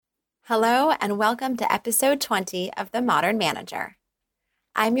Hello, and welcome to episode 20 of The Modern Manager.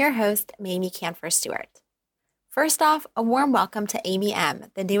 I'm your host, Mamie Canfor Stewart. First off, a warm welcome to Amy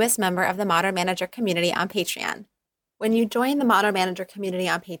M., the newest member of the Modern Manager community on Patreon. When you join the Modern Manager community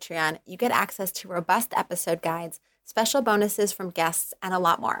on Patreon, you get access to robust episode guides, special bonuses from guests, and a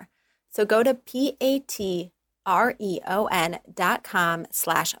lot more. So go to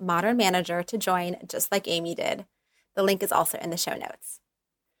patreon.com/modernmanager to join, just like Amy did. The link is also in the show notes.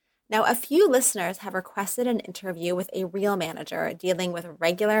 Now, a few listeners have requested an interview with a real manager dealing with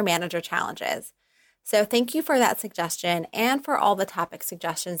regular manager challenges. So thank you for that suggestion and for all the topic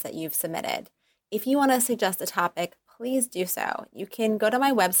suggestions that you've submitted. If you want to suggest a topic, please do so. You can go to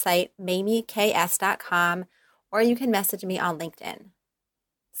my website, mamieks.com, or you can message me on LinkedIn.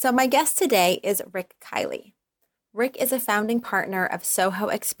 So my guest today is Rick Kiley. Rick is a founding partner of Soho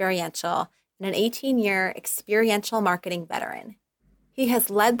Experiential and an 18-year experiential marketing veteran. He has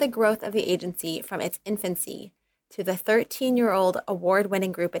led the growth of the agency from its infancy to the 13-year-old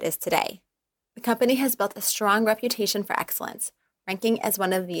award-winning group it is today. The company has built a strong reputation for excellence, ranking as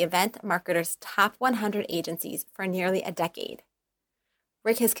one of the Event Marketer's top 100 agencies for nearly a decade.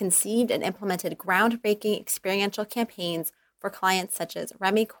 Rick has conceived and implemented groundbreaking experiential campaigns for clients such as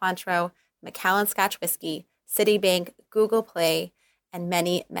Remy Cointreau, Macallan Scotch Whiskey, Citibank, Google Play, and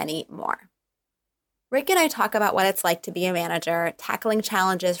many, many more. Rick and I talk about what it's like to be a manager, tackling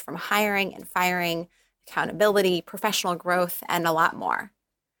challenges from hiring and firing, accountability, professional growth, and a lot more.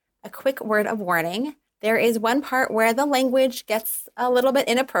 A quick word of warning, there is one part where the language gets a little bit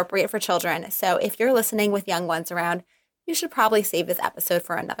inappropriate for children, so if you're listening with young ones around, you should probably save this episode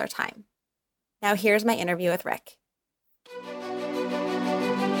for another time. Now here's my interview with Rick.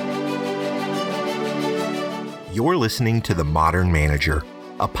 You're listening to The Modern Manager,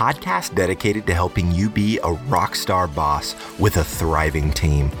 a podcast dedicated to helping you be a rock star boss with a thriving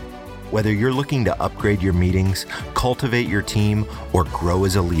team. Whether you're looking to upgrade your meetings, cultivate your team, or grow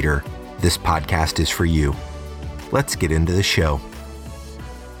as a leader, this podcast is for you. Let's get into the show.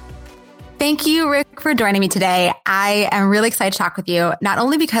 Thank you, Rick, for joining me today. I am really excited to talk with you, not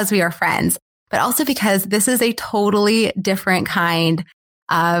only because we are friends, but also because this is a totally different kind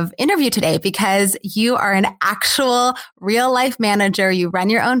of interview today, because you are an actual real life manager. You run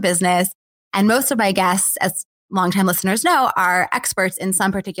your own business. And most of my guests, as longtime listeners know, are experts in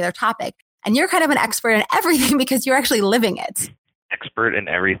some particular topic. And you're kind of an expert in everything because you're actually living it. Expert in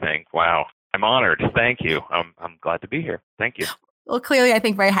everything. Wow. I'm honored. Thank you. I'm glad to be here. Thank you. Well, clearly, I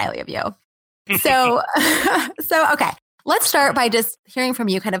think very highly of you. So okay, let's start by just hearing from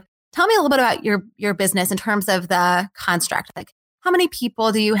you. Kind of tell me a little bit about your business in terms of the construct. Like, how many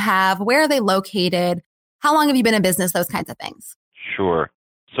people do you have? Where are they located? How long have you been in business? Those kinds of things. Sure.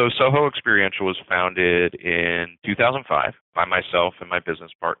 So Soho Experiential was founded in 2005 by myself and my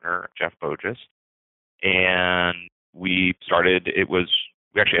business partner, Jeff Boges. And we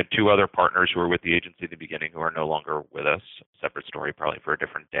actually had two other partners who were with the agency at the beginning who are no longer with us. Separate story, probably for a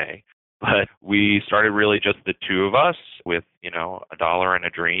different day. But we started really just the two of us with, a dollar and a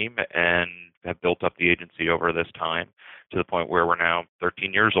dream, and have built up the agency over this time to the point where we're now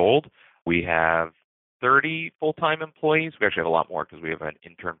 13 years old. We have 30 full-time employees. We actually have a lot more because we have an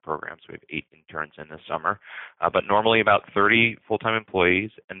intern program, so we have 8 interns in this summer. But normally about 30 full-time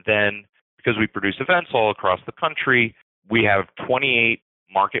employees. And then because we produce events all across the country, we have 28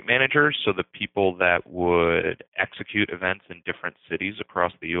 market managers, so the people that would execute events in different cities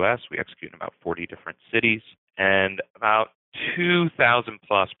across the U.S. We execute in about 40 different cities, and about 2,000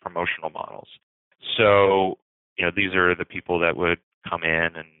 plus promotional models. So, these are the people that would come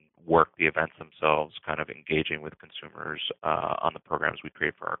in and work the events themselves, kind of engaging with consumers on the programs we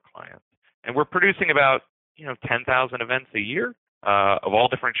create for our clients. And we're producing about, 10,000 events a year of all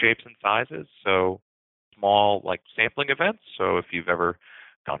different shapes and sizes. So small, like sampling events. So if you've ever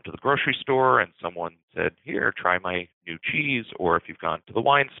gone to the grocery store and someone said, here, try my new cheese, or if you've gone to the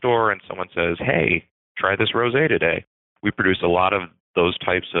wine store and someone says, hey, try this rosé today. We produce a lot of those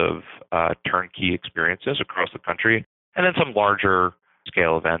types of turnkey experiences across the country, and then some larger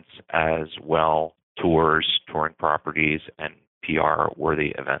scale events as well, tours, touring properties, and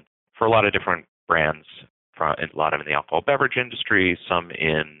PR-worthy events for a lot of different brands, a lot of in the alcohol beverage industry, some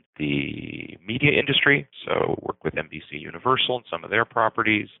in the media industry, so work with NBC Universal and some of their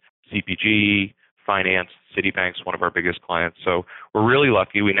properties, CPG, finance, Citibank's one of our biggest clients. So we're really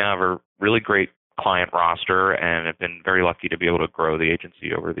lucky. We now have a really great client roster and have been very lucky to be able to grow the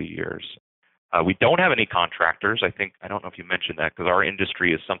agency over the years. We don't have any contractors. I don't know if you mentioned that, because our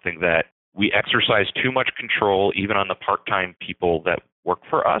industry is something that we exercise too much control even on the part-time people that work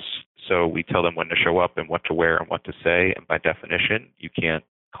for us. So we tell them when to show up and what to wear and what to say. And by definition, you can't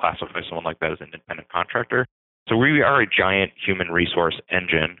classify someone like that as an independent contractor. So we are a giant human resource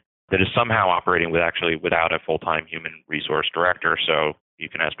engine that is somehow operating without a full-time human resource director. So you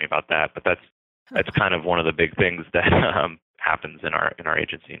can ask me about that, but that's kind of one of the big things that happens in our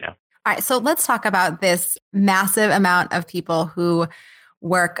agency now. All right, so let's talk about this massive amount of people who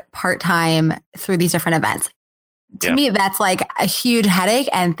work part-time through these different events. To me, that's like a huge headache,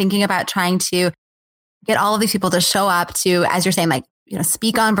 and thinking about trying to get all of these people to show up to, as you're saying, like,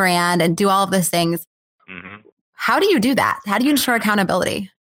 speak on brand and do all of those things. Mm-hmm. How do you do that? How do you ensure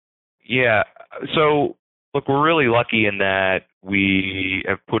accountability? Yeah. So look, we're really lucky in that we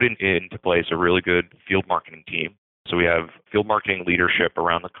have put into place a really good field marketing team. So we have field marketing leadership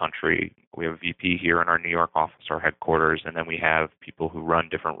around the country. We have a VP here in our New York office, our headquarters, and then we have people who run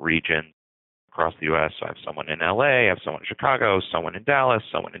different regions across the U.S. So I have someone in L.A., I have someone in Chicago, someone in Dallas,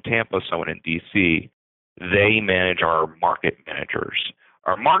 someone in Tampa, someone in D.C. They manage our market managers.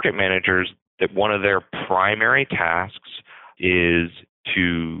 Our market managers, that one of their primary tasks is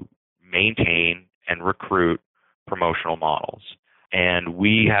to maintain and recruit promotional models. And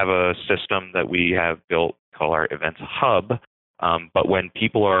we have a system that we have built called our Events Hub. But when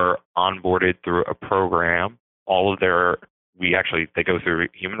people are onboarded through a program, they go through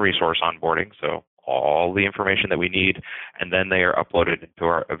human resource onboarding, so all the information that we need, and then they are uploaded into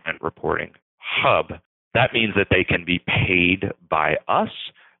our event reporting hub. That means that they can be paid by us.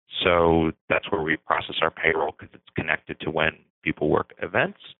 So that's where we process our payroll, because it's connected to when people work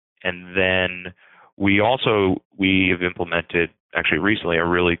events. And then we have implemented actually recently a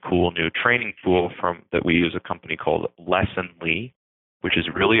really cool new training tool that we use, a company called Lessonly, which is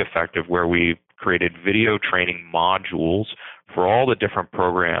really effective, where we created video training modules for all the different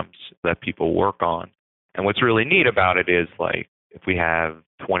programs that people work on. And what's really neat about it is, like, if we have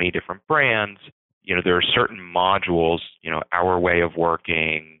 20 different brands, there are certain modules, our way of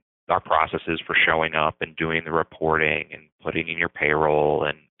working, our processes for showing up and doing the reporting and putting in your payroll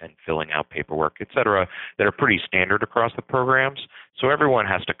and filling out paperwork, et cetera, that are pretty standard across the programs. So everyone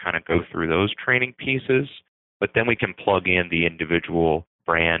has to kind of go through those training pieces, but then we can plug in the individual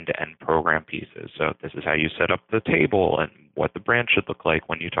brand and program pieces. So this is how you set up the table and what the brand should look like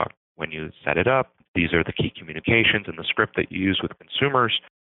when you set it up. These are the key communications and the script that you use with consumers.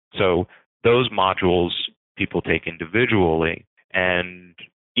 So those modules people take individually, and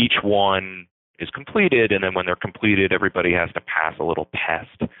each one is completed, and then when they're completed, everybody has to pass a little test.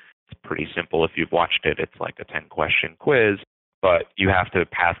 It's pretty simple. If you've watched it, it's like a 10-question quiz, but you have to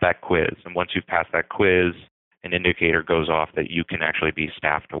pass that quiz. And once you've passed that quiz, an indicator goes off that you can actually be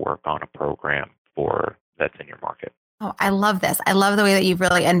staffed to work on a program that's in your market. Oh, I love this. I love the way that you've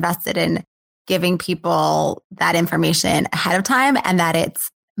really invested in giving people that information ahead of time, and that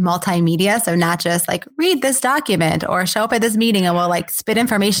it's multimedia. So not just like, read this document or show up at this meeting and we'll like spit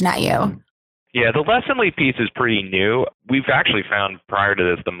information at you. Yeah, the Lessonly piece is pretty new. We've actually found prior to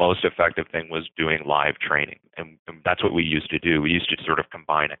this, the most effective thing was doing live training. And that's what we used to do. We used to sort of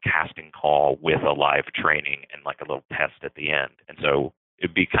combine a casting call with a live training and like a little test at the end. And so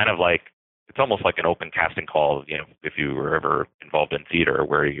it'd be kind of like, it's almost like an open casting call, if you were ever involved in theater,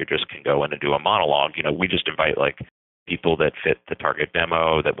 where you just can go in and do a monologue. We just invite like people that fit the target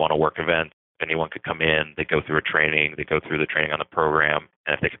demo, that want to work events. Anyone could come in, they go through a training, they go through the training on the program,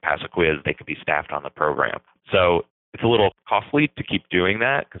 and if they could pass a quiz, they could be staffed on the program. So it's a little costly to keep doing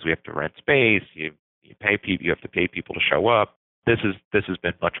that, because we have to rent space, you pay people, you have to pay people to show up. This has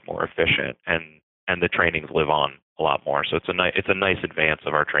been much more efficient, and the trainings live on a lot more. So it's a nice advance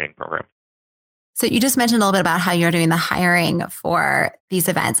of our training program. So you just mentioned a little bit about how you're doing the hiring for these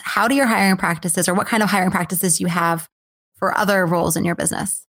events. How do your hiring practices, or what kind of hiring practices do you have for other roles in your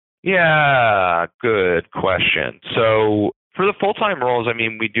business? Yeah, good question. So for the full-time roles,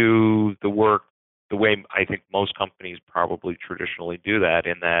 we do the work the way I think most companies probably traditionally do that,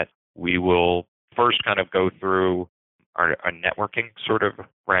 in that we will first kind of go through our networking sort of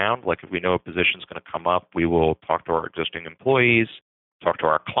round. Like if we know a position is going to come up, we will talk to our existing employees, talk to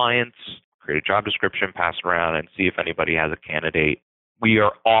our clients, create a job description, pass it around, and see if anybody has a candidate. We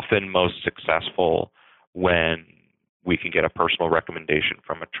are often most successful when we can get a personal recommendation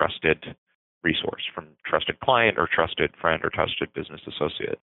from a trusted resource, from a trusted client or trusted friend or trusted business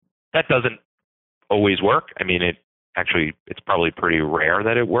associate. That doesn't always work. It's probably pretty rare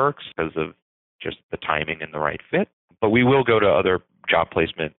that it works because of just the timing and the right fit. But we will go to other job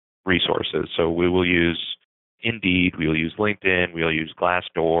placement resources. So we will use Indeed, we will use LinkedIn, we'll use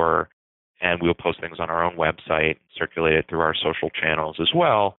Glassdoor, and we'll post things on our own website, circulate it through our social channels as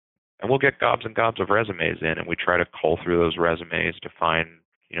well. And we'll get gobs and gobs of resumes in, and we try to cull through those resumes to find,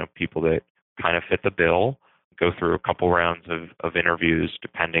 people that kind of fit the bill, go through a couple rounds of interviews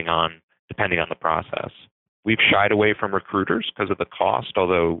depending on the process. We've shied away from recruiters because of the cost,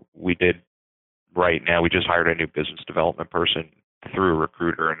 although we just hired a new business development person through a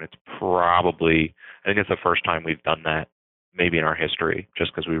recruiter, and I think it's the first time we've done that maybe in our history,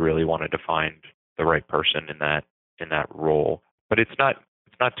 just because we really wanted to find the right person in that role. But it's not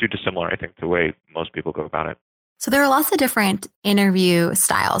too dissimilar, I think, to the way most people go about it. So there are lots of different interview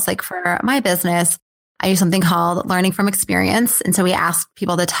styles. Like for my business, I use something called learning from experience. And so we ask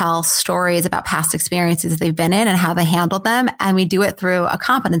people to tell stories about past experiences they've been in and how they handled them. And we do it through a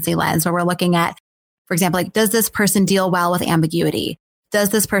competency lens where we're looking at, for example, like, does this person deal well with ambiguity? Does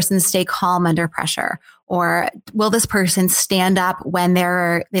this person stay calm under pressure? Or will this person stand up when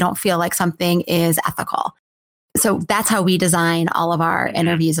they don't feel like something is ethical? So that's how we design all of our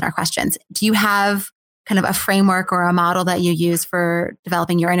interviews and our questions. Do you have kind of a framework or a model that you use for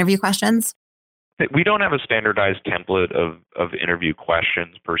developing your interview questions? We don't have a standardized template of interview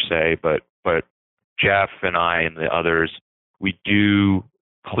questions per se, but Jeff and I and the others, we do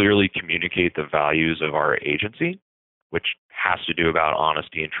clearly communicate the values of our agency, which has to do about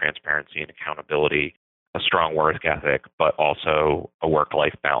honesty and transparency and accountability, a strong work ethic, but also a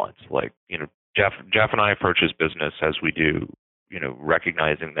work-life balance. Like, Jeff and I approach his business as we do,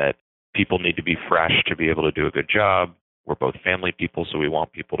 recognizing that people need to be fresh to be able to do a good job. We're both family people, so we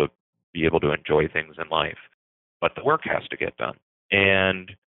want people to be able to enjoy things in life, but the work has to get done. And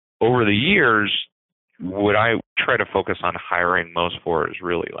over the years, what I try to focus on hiring most for is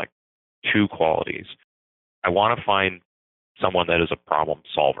really like two qualities. I want to find someone that is a problem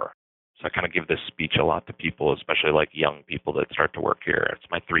solver. So I kind of give this speech a lot to people, especially like young people that start to work here.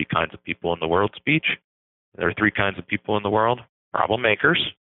 It's my 3 kinds of people in the world speech. There are 3 kinds of people in the world: problem makers,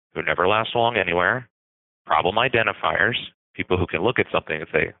 who never last long anywhere; problem identifiers, people who can look at something and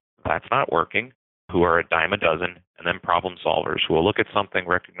say, that's not working, who are a dime a dozen; and then problem solvers, who will look at something,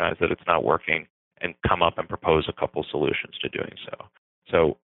 recognize that it's not working, and come up and propose a couple solutions to doing so.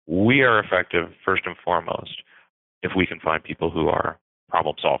 So we are effective, first and foremost, if we can find people who are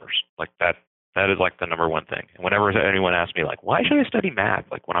problem solvers. Like that is like the number one thing. And whenever anyone asks me, like, why should I study math?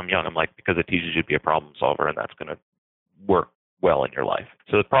 Like when I'm young, I'm like, because it teaches you to be a problem solver, and that's going to work well in your life.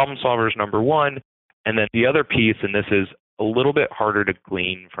 So the problem solver is number one. And then the other piece, and this is a little bit harder to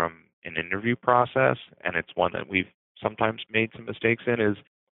glean from an interview process, and it's one that we've sometimes made some mistakes in, is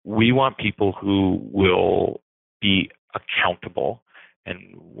we want people who will be accountable.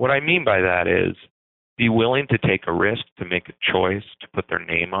 And what I mean by that is be willing to take a risk, to make a choice, to put their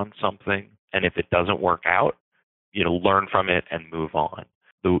name on something. And if it doesn't work out, learn from it and move on.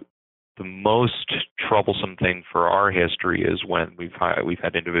 The most troublesome thing for our history is when we've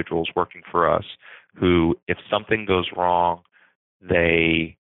had individuals working for us who, if something goes wrong,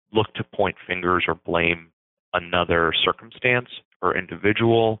 they look to point fingers or blame another circumstance or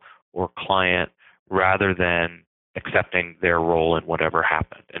individual or client rather than accepting their role in whatever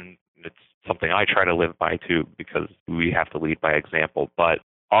happened. And it's something I try to live by too, because we have to lead by example. But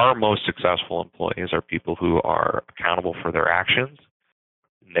our most successful employees are people who are accountable for their actions,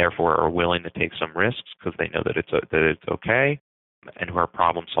 and therefore are willing to take some risks because they know that it's okay, and who are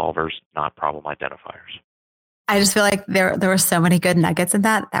problem solvers, not problem identifiers. I just feel like there were so many good nuggets in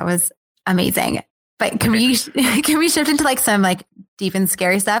that. That was amazing. But can we shift into like some like deep and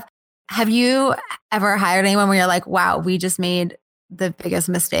scary stuff? Have you ever hired anyone where you're like, wow, we just made the biggest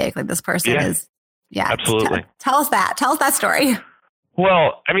mistake? Like this person is, absolutely. Tell us that story.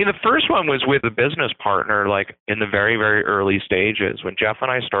 Well, I mean, the first one was with a business partner, like in the very, very early stages. When Jeff and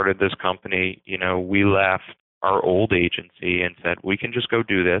I started this company, we left our old agency and said, we can just go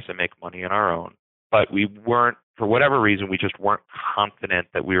do this and make money on our own. But we weren't, for whatever reason, we just weren't confident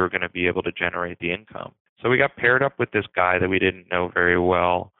that we were going to be able to generate the income. So we got paired up with this guy that we didn't know very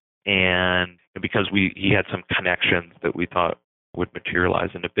well. And because he had some connections that we thought would materialize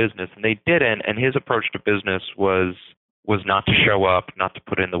into business, and they didn't. And his approach to business was not to show up, not to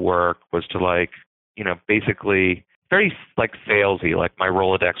put in the work, was to basically very like salesy, like my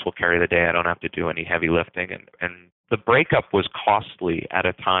Rolodex will carry the day. I don't have to do any heavy lifting. And the breakup was costly at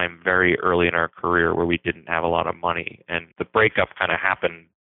a time very early in our career where we didn't have a lot of money. And the breakup kind of happened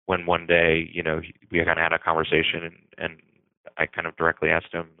when one day, we kind of had a conversation and I kind of directly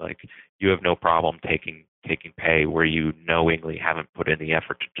asked him, like, you have no problem taking pay where you knowingly haven't put in the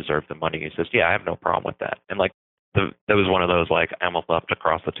effort to deserve the money. He says, yeah, I have no problem with that. And like, that was one of those, like, I almost leapt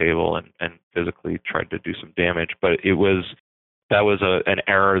across the table and physically tried to do some damage. But that was an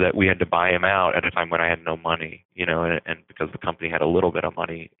error that we had to buy him out at a time when I had no money, and because the company had a little bit of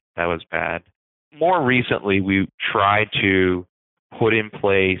money, that was bad. More recently, we tried to put in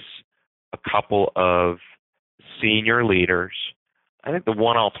place a couple of senior leaders. I think the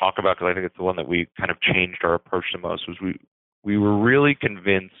one I'll talk about, because I think it's the one that we kind of changed our approach the most, was we were really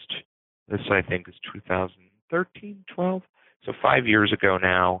convinced, this I think is 2013, 12, so 5 years ago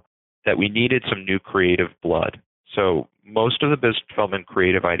now, that we needed some new creative blood. So most of the business development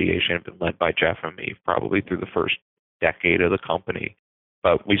creative ideation had been led by Jeff and me, probably through the first decade of the company.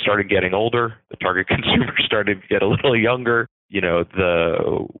 But we started getting older. The target consumer started to get a little younger.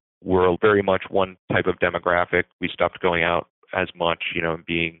 We're very much one type of demographic. We stopped going out as much, and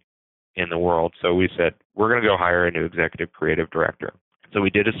being in the world. So we said, we're going to go hire a new executive creative director. So we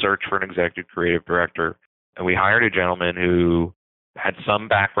did a search for an executive creative director, and we hired a gentleman who had some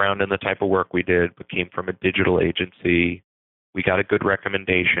background in the type of work we did, but came from a digital agency. We got a good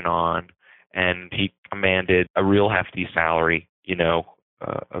recommendation on, and he commanded a real hefty salary,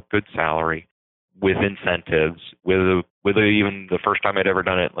 a good salary with incentives, with even the first time I'd ever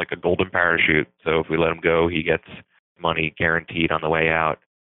done it, like a golden parachute. So if we let him go, he gets money guaranteed on the way out.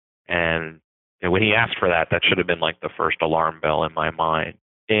 And when he asked for that, that should have been like the first alarm bell in my mind.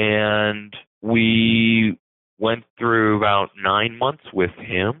 And we went through about 9 months with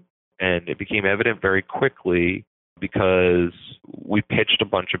him, and it became evident very quickly because we pitched a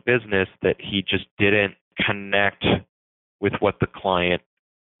bunch of business that he just didn't connect with what the client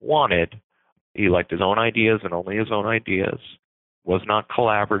wanted. He liked his own ideas and only his own ideas, was not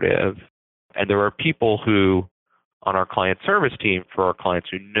collaborative. And there are people who, on our client service team, for our clients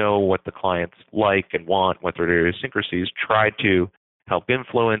who know what the clients like and want, what their idiosyncrasies, tried to help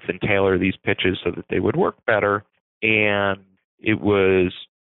influence and tailor these pitches so that they would work better. And he was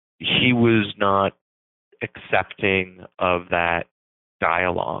not accepting of that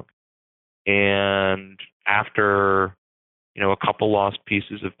dialogue. And after, a couple lost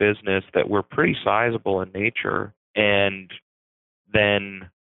pieces of business that were pretty sizable in nature, and then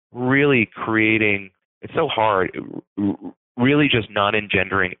really creating, it's so hard, really just not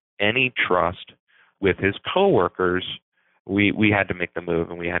engendering any trust with his coworkers, we had to make the move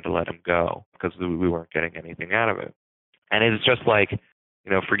and we had to let him go because we weren't getting anything out of it. And it's just like,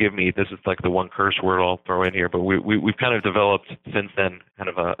 forgive me, this is like the one curse word I'll throw in here, but we've kind of developed since then kind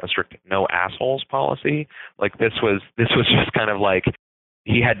of a strict no assholes policy. Like this was just kind of like,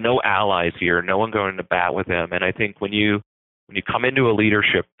 he had no allies here, no one going to bat with him. And I think when you come into a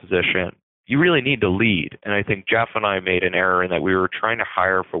leadership position, you really need to lead. And I think Jeff and I made an error in that we were trying to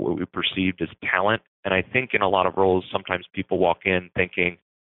hire for what we perceived as talent. And I think in a lot of roles, sometimes people walk in thinking,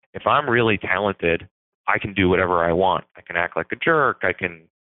 if I'm really talented, I can do whatever I want. I can act like a jerk. I can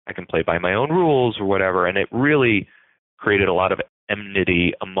play by my own rules or whatever. And it really created a lot of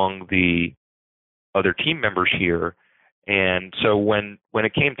enmity among the other team members here. And so when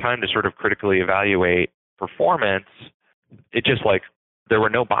it came time to sort of critically evaluate performance, it just like there were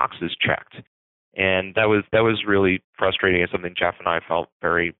no boxes checked. And that was really frustrating and something Jeff and I felt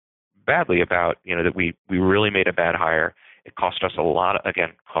very badly about, that we really made a bad hire. It cost us a lot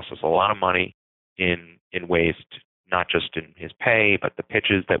of money in waste, not just in his pay, but the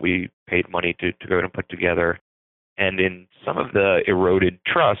pitches that we paid money to go and put together. And in some of the eroded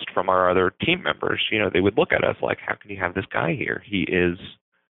trust from our other team members, they would look at us like, how can you have this guy here? He is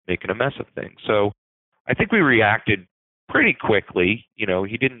making a mess of things. So I think we reacted pretty quickly.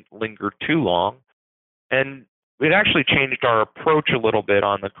 He didn't linger too long. And it actually changed our approach a little bit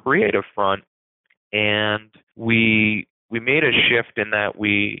on the creative front. And we made a shift in that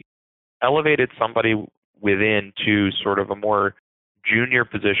we elevated somebody within to sort of a more junior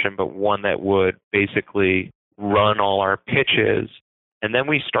position, but one that would basically run all our pitches. And then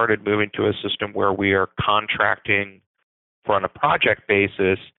we started moving to a system where we are contracting on a project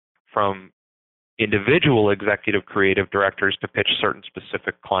basis from individual executive creative directors to pitch certain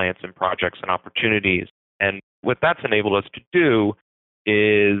specific clients and projects and opportunities. And what that's enabled us to do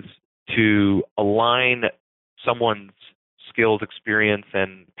is to align someone's skills, experience,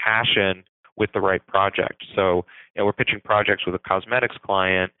 and passion with the right project. So, we're pitching projects with a cosmetics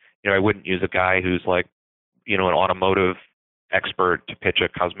client. I wouldn't use a guy who's like, an automotive expert to pitch a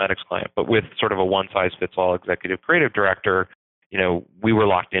cosmetics client, but with sort of a one-size-fits-all executive creative director, we were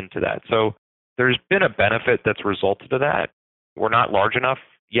locked into that. So there's been a benefit that's resulted of that. We're not large enough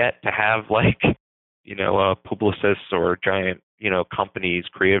yet to have like, a Publicis or giant, company's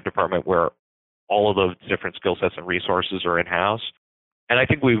creative department where all of those different skill sets and resources are in-house. And I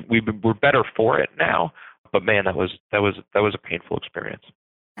think we're better for it now. But man, that was a painful experience.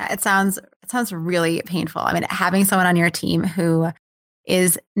 It sounds really painful. I mean, having someone on your team who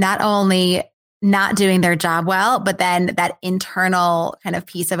is not only not doing their job well, but then that internal kind of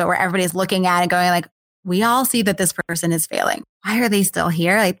piece of it where everybody's looking at it and going like, we all see that this person is failing. Why are they still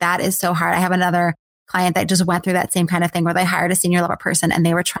here? Like that is so hard. I have another client that just went through that same kind of thing where they hired a senior level person and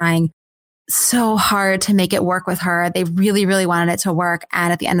they were trying so hard to make it work with her. They really, really wanted it to work.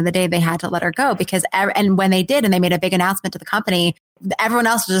 And at the end of the day, they had to let her go because, and when they did, and they made a big announcement to the company, everyone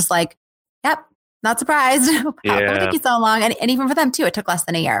else was just like, yep, not surprised. How come it took you so long? And even for them too, it took less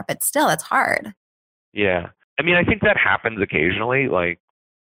than a year, but still it's hard. Yeah. I mean, I think that happens occasionally,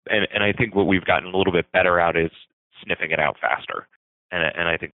 and I think what we've gotten a little bit better at is sniffing it out faster. And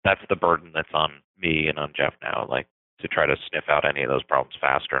I think that's the burden that's on me and on Jeff now, to try to sniff out any of those problems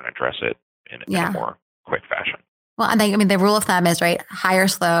faster and address it in a more quick fashion. Well, I think, the rule of thumb is, right, hire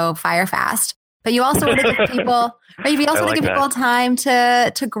slow, fire fast. But you also want to give people, right? You also want to give people time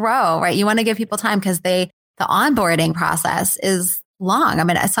to grow, right? You want to give people time because the onboarding process is long.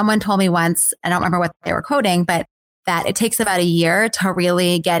 Someone told me once, I don't remember what they were quoting, but that it takes about a year to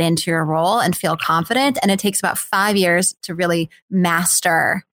really get into your role and feel confident. And it takes about 5 years to really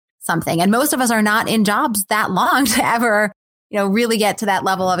master something. And most of us are not in jobs that long to ever, really get to that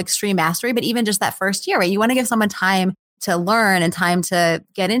level of extreme mastery. But even just that first year, right? You want to give someone time to learn and time to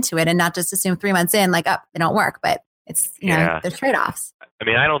get into it and not just assume 3 months in, they don't work. But it's, there's trade-offs.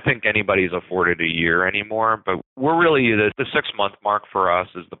 I don't think anybody's afforded a year anymore, but we're really, the 6-month mark for us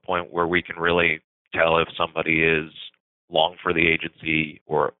is the point where we can really tell if somebody is long for the agency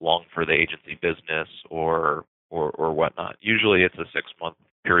or long for the agency business or whatnot. Usually it's a 6-month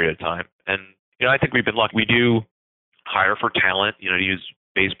period of time. And, I think we've been lucky. We do hire for talent, to use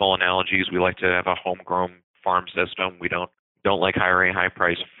baseball analogies. We like to have a homegrown farm system. We don't like hiring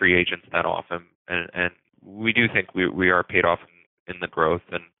high-priced free agents that often. And we do think we are paid off in the growth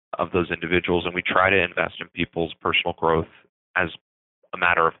and of those individuals. And we try to invest in people's personal growth as a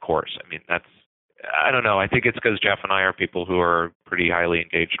matter of course. I don't know. I think it's because Jeff and I are people who are pretty highly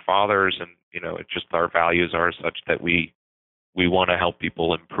engaged fathers, and it's just our values are such that we want to help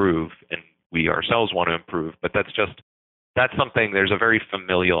people improve, and we ourselves want to improve. But that's something. There's a very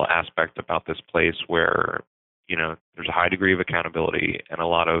familial aspect about this place where there's a high degree of accountability and a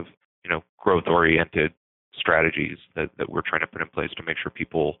lot of growth-oriented strategies that we're trying to put in place to make sure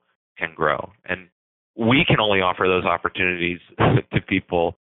people can grow, and we can only offer those opportunities to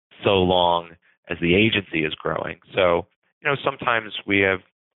people so long as the agency is growing. So, sometimes we have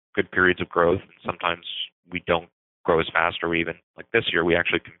good periods of growth, and sometimes we don't grow as fast, or even like this year, we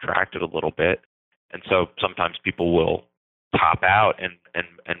actually contracted a little bit. And so sometimes people will top out and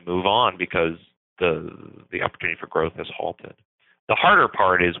move on because the opportunity for growth has halted. The harder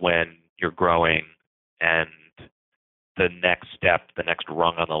part is when you're growing and the next step, the next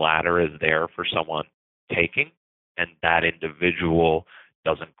rung on the ladder is there for someone taking, and that individual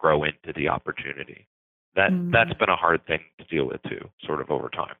doesn't grow into the opportunity. That's been a hard thing to deal with too, sort of over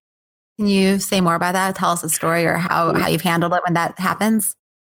time. Can you say more about that? Tell us a story or how you've handled it when that happens.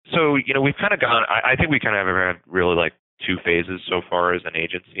 So, we've kind of gone, I think we kind of have had really two phases so far as an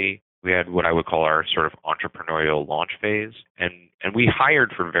agency. We had what I would call our sort of entrepreneurial launch phase. And we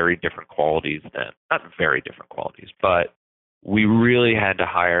hired for very different qualities then. Not very different qualities, but we really had to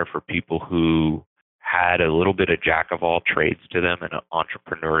hire for people who had a little bit of jack of all trades to them and an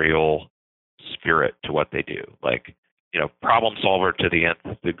entrepreneurial spirit to what they do. Problem solver to the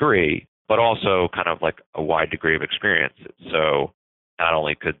nth degree, but also kind of a wide degree of experience. So not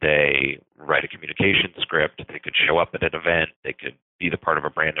only could they write a communication script, they could show up at an event, they could be the part of a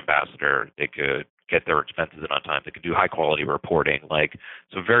brand ambassador, they could get their expenses in on time, they could do high quality reporting.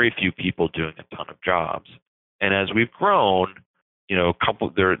 So very few people doing a ton of jobs. And as we've grown, there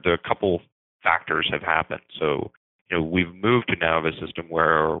are a couple factors have happened. So, we've moved to now have a system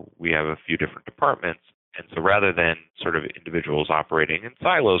where we have a few different departments. And so rather than sort of individuals operating in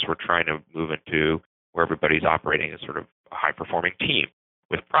silos, we're trying to move into where everybody's operating as sort of a high-performing team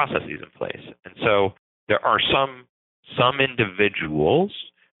with processes in place. And so there are some individuals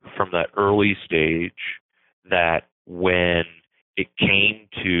from that early stage that when it came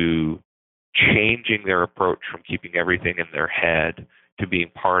to changing their approach from keeping everything in their head to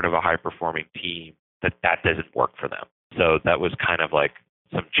being part of a high-performing team, that doesn't work for them. So that was kind of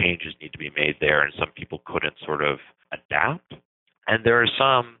some changes need to be made there, and some people couldn't sort of adapt. And there are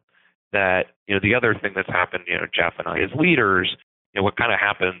some that, the other thing that's happened, Jeff and I as leaders, what kind of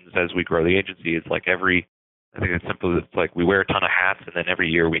happens as we grow the agency is I think it's simple. It's we wear a ton of hats, and then every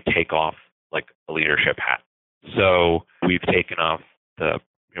year we take off a leadership hat. So we've taken off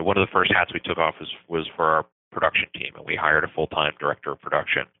one of the first hats we took off was for our production team, and we hired a full-time director of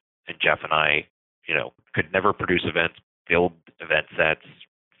production. And Jeff and I, could never produce events, build event sets,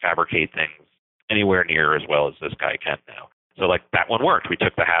 fabricate things anywhere near as well as this guy can now. So that one worked. We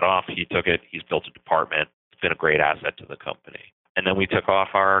took the hat off. He took it. He's built a department. It's been a great asset to the company. And then we took off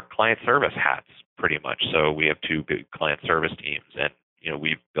our client service hats pretty much. So we have two big client service teams, and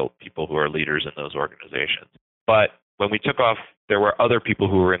we've built people who are leaders in those organizations. But when we took off, there were other people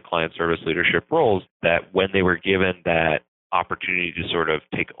who were in client service leadership roles that when they were given that opportunity to sort of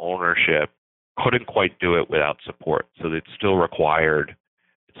take ownership, couldn't quite do it without support. So it still required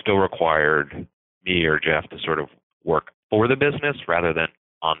me or Jeff to sort of work for the business rather than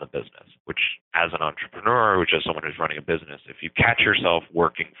on the business, which as an entrepreneur, which as someone who's running a business, if you catch yourself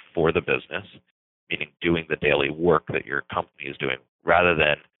working for the business, meaning doing the daily work that your company is doing rather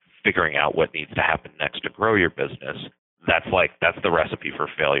than figuring out what needs to happen next to grow your business, that's the recipe for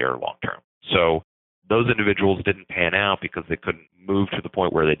failure long term. So those individuals didn't pan out because they couldn't move to the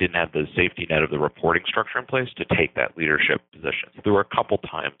point where they didn't have the safety net of the reporting structure in place to take that leadership position. So there were a couple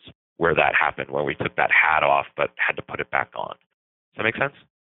times where that happened, where we took that hat off but had to put it back on. Does that make sense?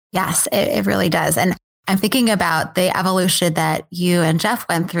 Yes, it really does. And I'm thinking about the evolution that you and Jeff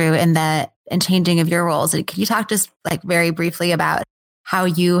went through in changing of your roles. Could you talk just like very briefly about how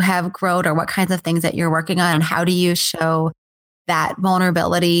you have grown or what kinds of things that you're working on, and how do you show that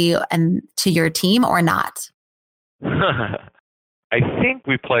vulnerability and to your team or not? I think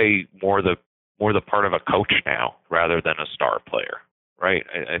we play more the part of a coach now rather than a star player, right?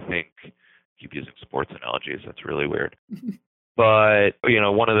 I think I keep using sports analogies. That's really weird. But,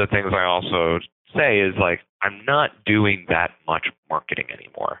 one of the things I also say is I'm not doing that much marketing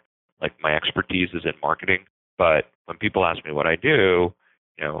anymore. My expertise is in marketing, but when people ask me what I do,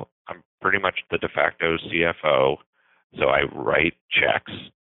 I'm pretty much the de facto CFO. So I write checks,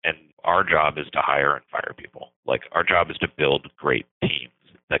 and our job is to hire and fire people. Our job is to build great teams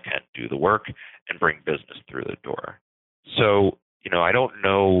that can do the work and bring business through the door. So, I don't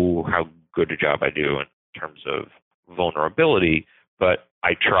know how good a job I do in terms of vulnerability, but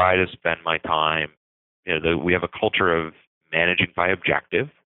I try to spend my time, we have a culture of managing by objective.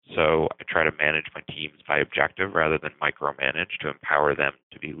 So I try to manage my teams by objective rather than micromanage to empower them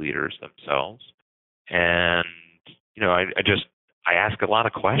to be leaders themselves. And, I ask a lot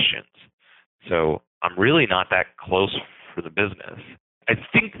of questions. So I'm really not that close for the business. I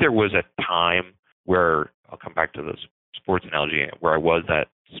think there was a time where, I'll come back to the sports analogy, where I was that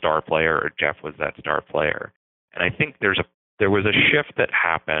star player or Jeff was that star player. And I think there was a shift that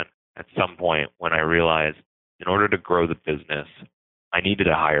happened at some point when I realized in order to grow the business, I needed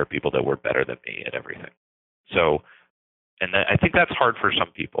to hire people that were better than me at everything. So, and I think that's hard for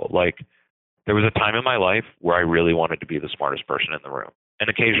some people. There was a time in my life where I really wanted to be the smartest person in the room. And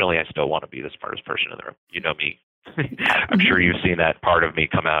occasionally I still want to be the smartest person in the room. You know me. I'm sure you've seen that part of me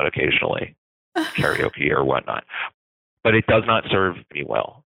come out occasionally, karaoke or whatnot. But it does not serve me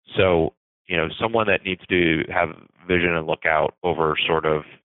well. So, someone that needs to have vision and look out over sort of,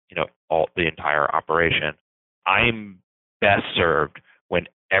 all the entire operation, I'm best served when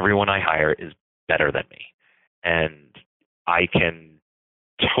everyone I hire is better than me. And I can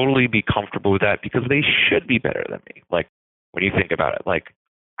totally be comfortable with that because they should be better than me. When you think about it,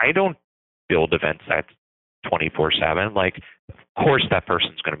 I don't build events that's 24/7. Of course that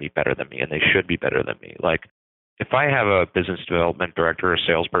person's going to be better than me and they should be better than me. If I have a business development director or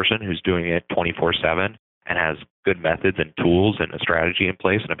salesperson who's doing it 24/7 and has good methods and tools and a strategy in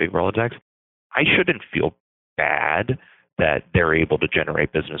place and a big Rolodex, I shouldn't feel bad that they're able to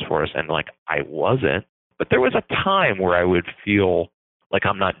generate business for us. And I wasn't, but there was a time where I would feel like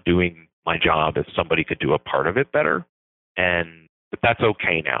I'm not doing my job if somebody could do a part of it better. But that's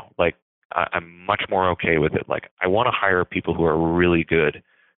okay now. I'm much more okay with it. I want to hire people who are really good,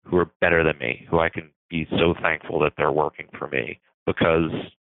 who are better than me, who I can be so thankful that they're working for me because,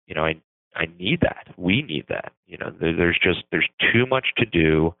 I need that. We need that. There's too much to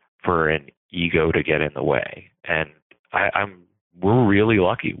do for an ego to get in the way. And we're really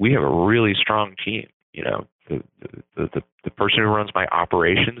lucky. We have a really strong team. The person who runs my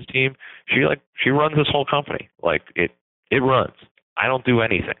operations team, she runs this whole company. It runs. I don't do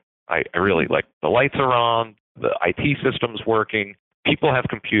anything. I really the lights are on, the IT system's working. People have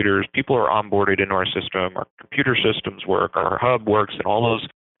computers. People are onboarded into our system. Our computer systems work. Our hub works, and all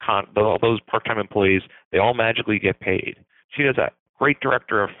those part-time employees, they all magically get paid. She does that. Great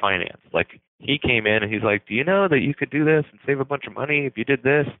director of finance. He came in and he's like, "Do you know that you could do this and save a bunch of money if you did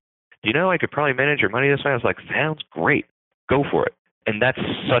this? Do you know I could probably manage your money this way?" I was like, "Sounds great. Go for it." And that's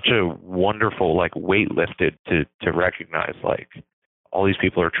such a wonderful weight lifted to recognize all these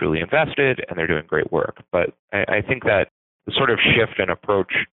people are truly invested and they're doing great work. But I think that the sort of shift in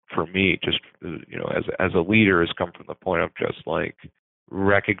approach for me, just as a leader, has come from the point of just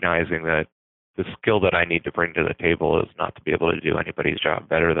recognizing that the skill that I need to bring to the table is not to be able to do anybody's job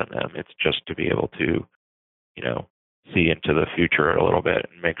better than them. It's just to be able to, see into the future a little bit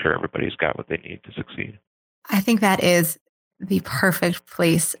and make sure everybody's got what they need to succeed. I think that is the perfect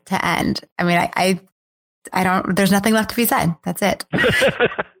place to end. I mean, I don't, there's nothing left to be said. That's it. All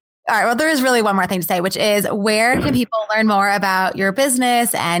right. Well, there is really one more thing to say, which is where can people learn more about your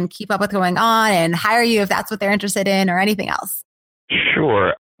business and keep up with what's going on and hire you if that's what they're interested in or anything else?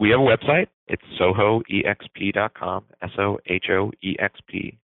 Sure. We have a website. It's sohoexp.com,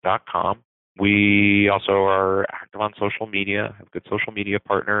 sohoexp.com. We also are active on social media, have a good social media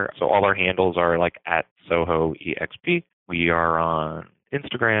partner. So all our handles are like at sohoexp. We are on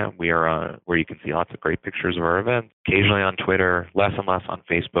Instagram. We are on where you can see lots of great pictures of our events, occasionally on Twitter, less and less on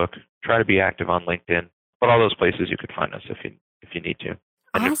Facebook. Try to be active on LinkedIn. But all those places you could find us if you need to.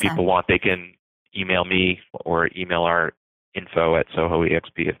 And Awesome. if people want, they can email me or email our info at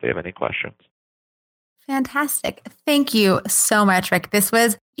sohoexp if they have any questions. Fantastic. Thank you so much, Rick. This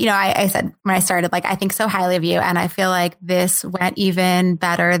was, I said when I started, I think so highly of you. And I feel like this went even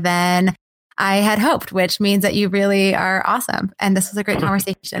better than I had hoped, which means that you really are awesome. And this was a great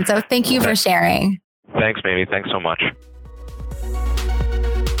conversation. So thank you for sharing. Thanks, Mamie. Thanks so much.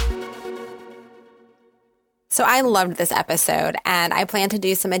 So I loved this episode, and I plan to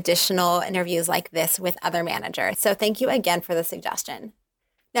do some additional interviews like this with other managers. So thank you again for the suggestion.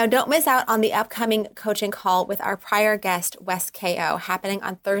 Now, don't miss out on the upcoming coaching call with our prior guest, Wes Ko, happening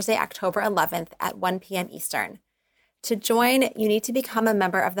on Thursday, October 11th at 1 p.m. Eastern. To join, you need to become a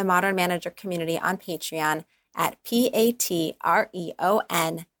member of the Modern Manager community on Patreon at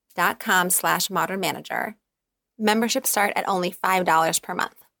patreon.com/Modern Manager. Memberships start at only $5 per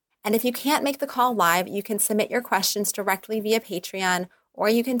month. And if you can't make the call live, you can submit your questions directly via Patreon, or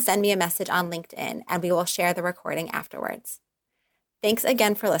you can send me a message on LinkedIn, and we will share the recording afterwards. Thanks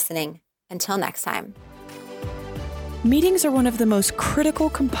again for listening. Until next time. Meetings are one of the most critical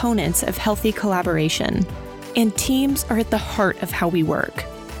components of healthy collaboration, and teams are at the heart of how we work.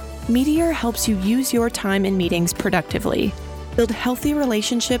 Meteor helps you use your time in meetings productively, build healthy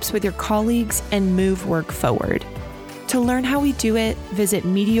relationships with your colleagues, and move work forward. To learn how we do it, visit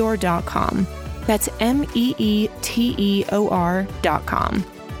meteor.com. That's MEETEOR.com.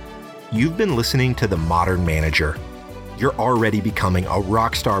 You've been listening to The Modern Manager. You're already becoming a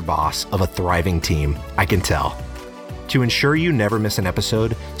rock star boss of a thriving team, I can tell. To ensure you never miss an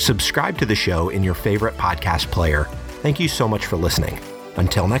episode, subscribe to the show in your favorite podcast player. Thank you so much for listening.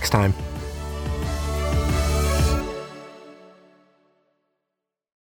 Until next time.